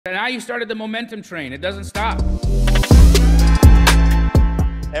And now you started the momentum train. It doesn't stop.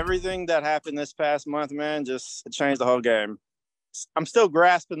 Everything that happened this past month, man, just changed the whole game. I'm still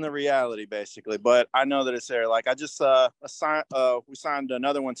grasping the reality, basically, but I know that it's there. Like I just we signed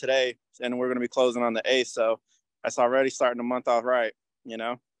another one today, and we're going to be closing on the 8th. So that's already starting the month off right, you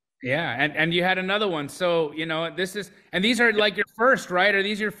know? Yeah, and you had another one. So, you know, these are like your first, right? Are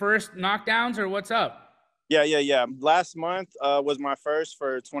these your first knockdowns or what's up? Yeah. Last month was my first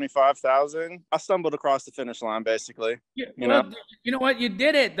for 25,000. I stumbled across the finish line, basically. You know what? You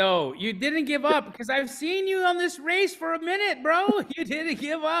did it, though. You didn't give up, because I've seen you on this race for a minute, bro. You didn't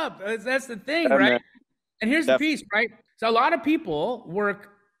give up. That's the thing, right? Man. And here's the piece, right? So a lot of people work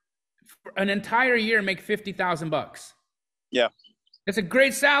for an entire year and make 50,000 bucks. Yeah. It's a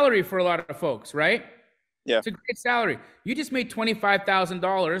great salary for a lot of folks, right? Yeah. It's a great salary. You just made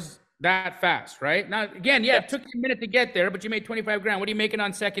 $25,000 that fast, right? Now, again, yeah, it took you a minute to get there, but you made 25 grand. What are you making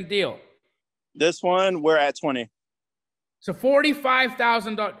on second deal? This one, we're at 20. So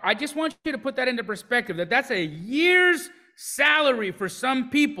 $45,000. I just want you to put that into perspective, that's a year's salary for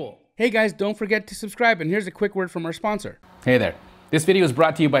some people. Hey guys, don't forget to subscribe. And here's a quick word from our sponsor. Hey there. This video is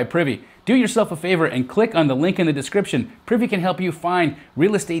brought to you by Privy. Do yourself a favor and click on the link in the description. Privy can help you find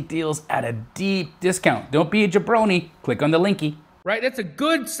real estate deals at a deep discount. Don't be a jabroni. Click on the linky. Right? That's a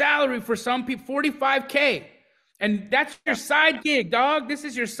good salary for some people, 45K. And that's your side gig, dog. This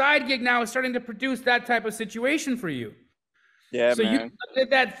is your side gig now. It's starting to produce that type of situation for you. Yeah, so man. You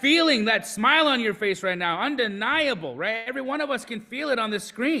get that feeling, that smile on your face right now, undeniable, right? Every one of us can feel it on the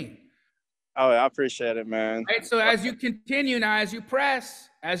screen. Oh, I appreciate it, man. Right, so as you continue now, as you press,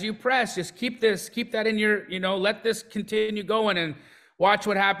 just keep that in your, let this continue going and watch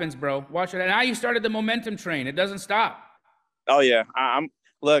what happens, bro. Watch it. And now you started the momentum train. It doesn't stop. Oh yeah, I'm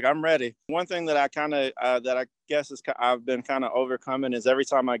ready. One thing that I guess I've been kind of overcoming is every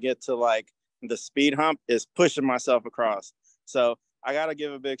time I get to like the speed hump is pushing myself across. So I got to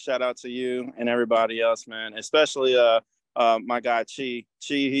give a big shout out to you and everybody else, man, especially my guy Chi.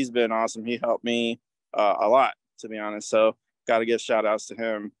 He's been awesome. He helped me a lot, to be honest. So got to give shout outs to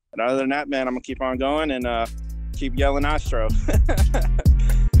him. And other than that, man, I'm gonna keep on going and keep yelling Astro.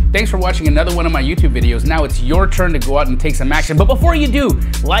 Thanks for watching another one of my YouTube videos. Now it's your turn to go out and take some action. But before you do,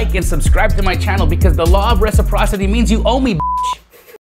 like and subscribe to my channel, because the law of reciprocity means you owe me, bitch.